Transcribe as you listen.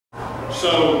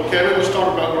So, Kevin, let's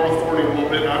talk about North Forney a little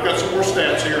bit. Now, I've got some more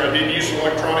stats here. I did use an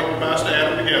electronic device to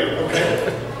add them together. Okay.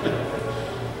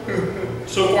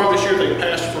 So far this year, they've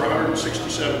passed for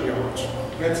 167 yards.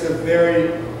 That's a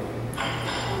very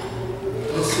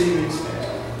deceiving stat,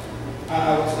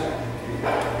 I would say.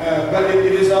 But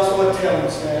it is also a telling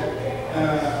stat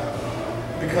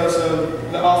because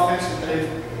of the offense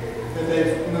that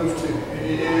they've moved to.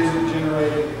 It isn't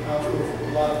generated off of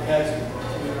a lot of passing.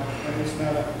 And it's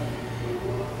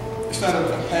not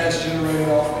a pass generated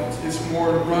offense. It's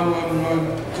more run,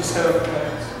 to set up a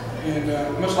pass. And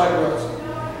much like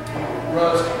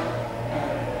Russ,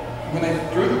 when they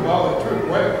threw the ball, they threw it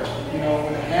well.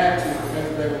 When they had to,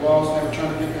 after they were lost, they were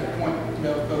trying to get that point,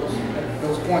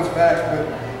 those points back. But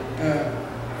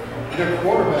their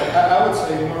quarterback, I would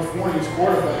say North Forney's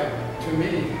quarterback, to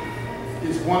me,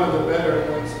 is one of the better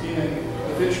ones in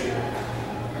the district.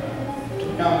 To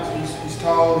be honest, he's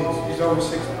tall. He's over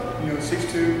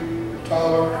 6'2",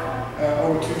 taller,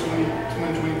 over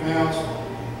 220 pounds.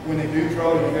 When they do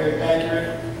throw, he's very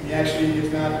accurate. He actually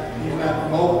he's not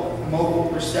mobile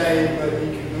per se, but he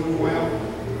can move well.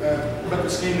 But the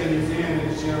scheme that he's in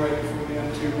is generated for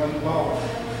them to run the ball.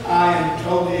 I am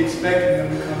totally expecting them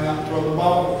to come out and throw the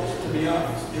ball, to be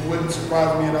honest. It wouldn't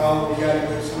surprise me at all if we got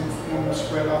into some form of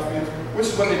spread offense, which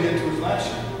is what they did to us last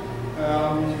year. I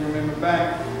don't know if you remember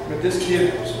back, but this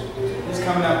kid, he's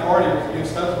coming out partying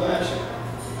against us last year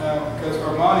because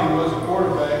Armani was a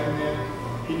quarterback, and then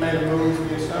he made a move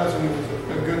against us, and it was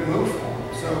a good move for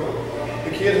him. So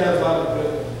the kid has a lot of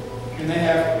ability, and they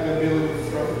have the ability to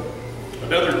throw.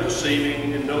 Another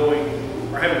deceiving in knowing,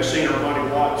 or having seen Armani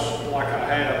Watts like I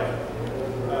have,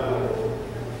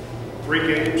 3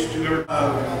 games, 200.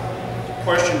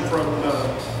 Question from a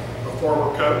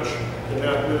former coach and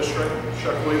now administrator,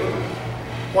 Chuck Wheeler.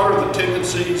 What are the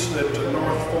tendencies that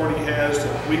North Forney has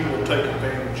that we will take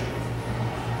advantage of?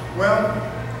 Well,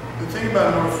 the thing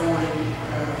about North Forney,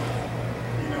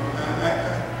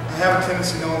 I have a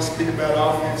tendency to only speak about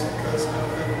offense because I'm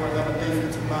a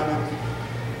defensive-minded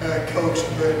coach,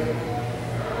 but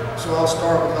so I'll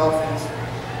start with offense.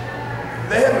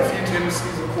 They have a few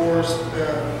tendencies, of course.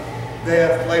 They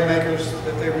have playmakers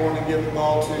that they want to give the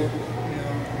ball to.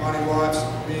 Monty Watts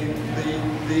being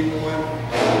the one.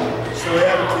 So they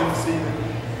have a tendency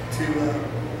to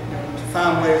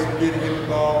find ways of getting him the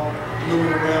ball,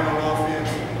 moving around on offense.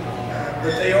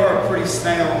 But they are pretty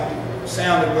sound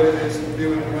at what it is to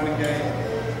do in the running game.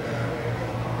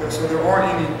 So there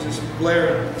aren't any just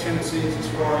glaring tendencies as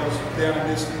far as down and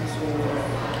distance or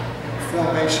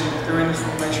formation. If they're in this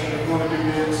formation, they're going to do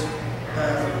this.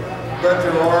 But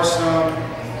there are some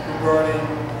regarding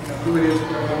who it is that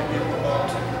they're going to give the ball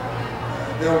to.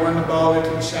 They'll run the ball into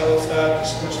the shallow side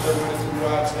just as much as they run it to the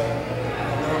right side.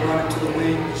 They'll run it to the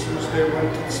wing just as much as they run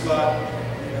it to the slot.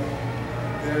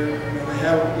 They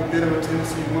have a bit of a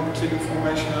tendency in one particular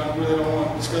formation. I really don't want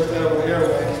to discuss that over the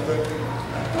airwaves, but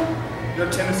their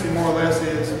tendency more or less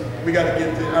is we got to get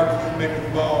our playmaker the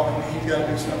ball and he's got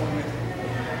to do something with it.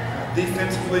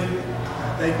 Defensively,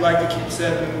 they like to keep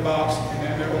 7 in the box,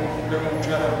 and they're going to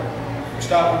try to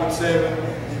stop it with 7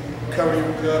 and cover you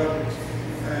with the other ones.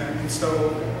 And so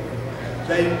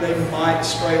they might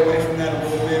stray away from that a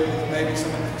little bit with maybe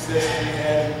some of the success that we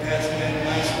had in the passing game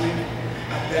last week.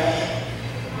 I doubt it.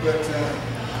 But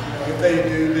if they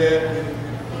do that, then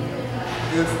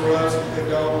good for us. If they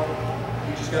don't,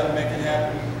 we just got to make it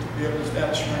happen to be able to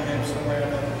establish a run game somewhere or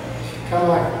another. Kind of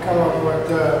like what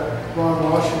Ron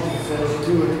Washington says: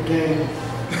 you do what the game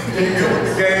you do what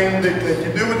the game dictates.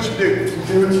 You do what you do. You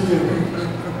do what you do.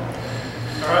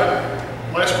 All right.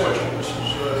 Last question. This is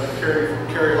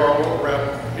Kerry Harwell, around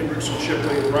Hendrickson,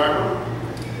 Shipley, and Reimer.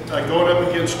 Going up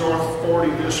against North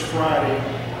Forney this Friday,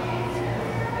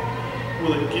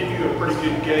 will it give you a pretty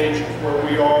good gauge of where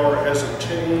we are as a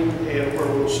team and where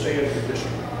we'll stand in the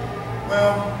district?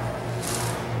 Well,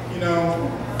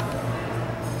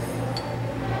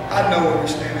 I know where we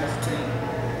stand as a team.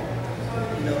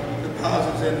 The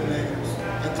positives and the negatives.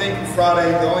 I think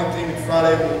Friday, the only thing that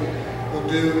Friday will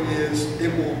do is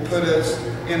it will put us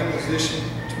in a position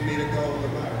to meet a goal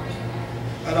of ours.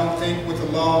 I don't think with the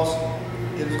loss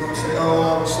it is going to say, oh,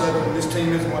 all of a sudden this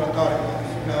team isn't what I thought it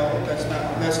was. No, that's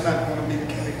not going to be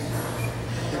the case.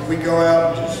 If we go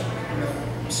out and just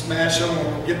smash them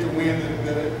or get the win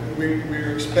that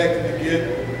we're expecting to get,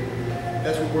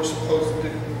 that's what we're supposed to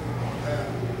do.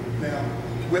 Now,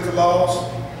 with the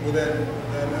loss, will that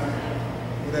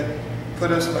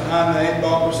put us behind the 8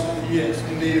 ball percent? Yes,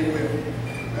 indeed it will.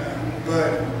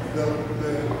 But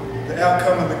the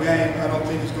outcome of the game, I don't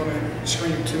think is going to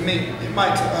scream to me. It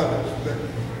might to others, but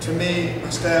to me, my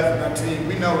staff and our team,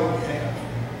 we know what we have.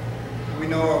 We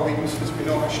know our weaknesses, we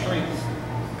know our strengths.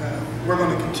 We're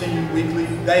going to continue weekly,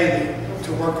 daily,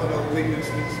 to work on those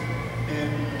weaknesses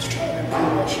and to try to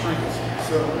improve our strengths.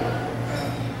 So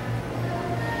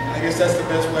I guess that's the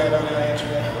best way I know how to answer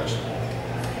that question.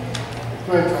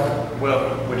 Go ahead, Todd.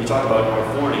 Well, when you talk about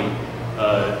North Forney,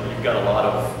 you've got a lot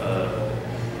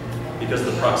of, because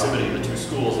of the proximity of the two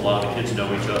schools, a lot of the kids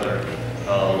know each other.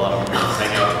 A lot of them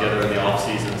hang out together in the off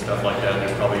season and stuff like that.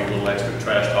 There's probably a little extra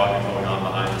trash talking going on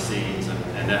behind the scenes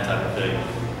and that type of thing.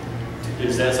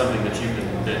 Is that something that you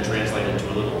can then translate into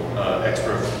a little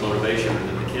extra motivation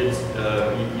that the kids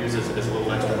use as a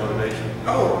little extra motivation?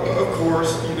 Oh, of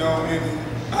course, you know, and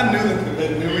I knew that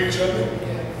they knew each other,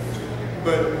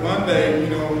 but Monday, you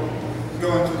know,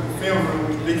 going to the film room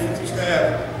with the defensive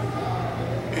staff,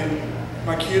 and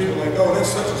my kids were like, oh, that's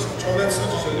such and such, oh, that's such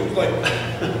and such. It was like,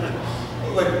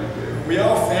 we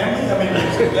all family? I mean,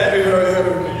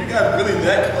 you got really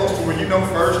that close to where you know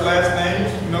first, last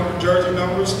names, you know jersey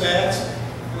numbers, stats.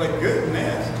 Like,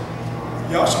 goodness,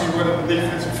 y'all should be running the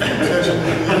defensive film session,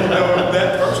 you know,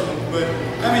 that personally. But,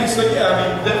 I mean, so yeah, I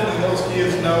mean, definitely those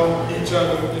kids know each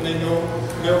other and they know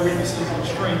their weaknesses and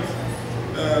strengths.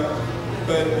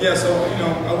 But yeah, so, you know,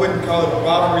 I wouldn't call it a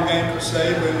rivalry game per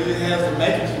se, but it has the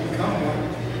makings to become one,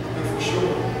 for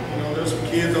sure. There's some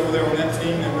kids over there on that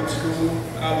team that went to school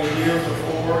either years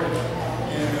before,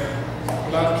 and a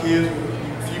lot of kids, a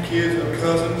few kids are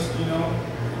cousins, you know,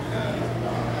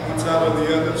 one side or the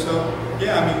other. So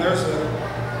yeah, I mean, there's a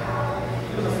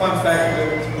fun factor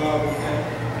that's involved with that.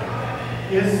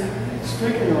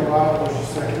 Speaking of rivals, a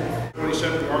second.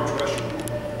 27 yards rushing.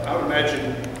 I would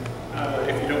imagine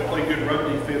if you don't play good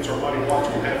run defense, or Monty Watts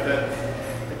will have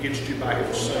that against you by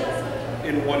himself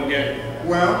in one game.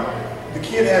 Well, the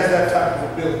kid has that type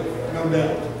of ability, no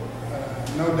doubt.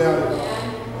 No doubt at all.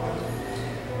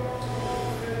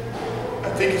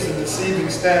 I think it's a deceiving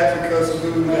stat because of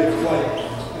who they play.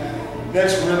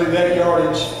 That's really, that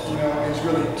yardage, you know, is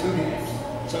really 2 games.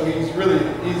 So he's a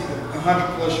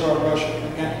 100+ yard rusher per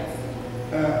game.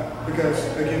 Because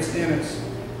against Ennis,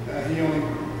 he only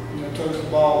touched the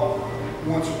ball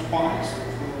once or twice,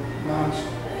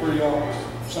 -3 yards,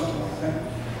 something like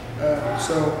that.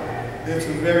 So it's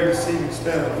a very deceiving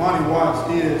stat. Monty Watts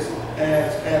is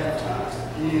as advertised.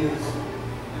 He is,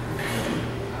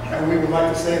 we would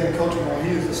like to say in the coaching world,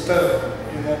 he is a stud,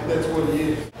 and that's what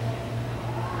he is.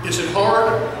 Is it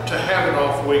hard to have an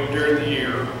off week during the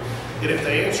year? And if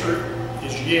the answer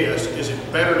is yes, is it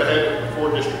better to have it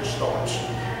before district starts?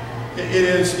 It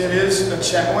is a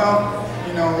challenge. Well,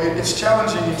 you know, it's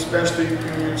challenging, especially in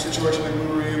a situation like we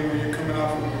were in, where you're coming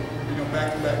off of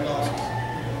back-to-back losses.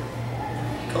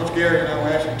 Coach Gary and I were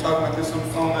actually talking about this on the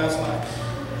phone last night.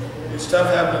 It's tough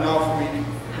having an off week,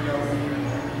 you know, when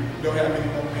you don't have any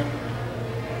momentum,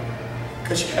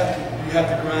 because you have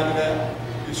to grind it out.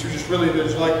 It's just really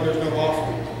there's no off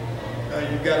week.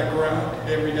 You've got to grind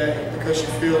every day because you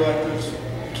feel like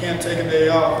you can't take a day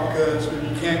off because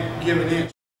you can't give an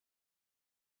inch.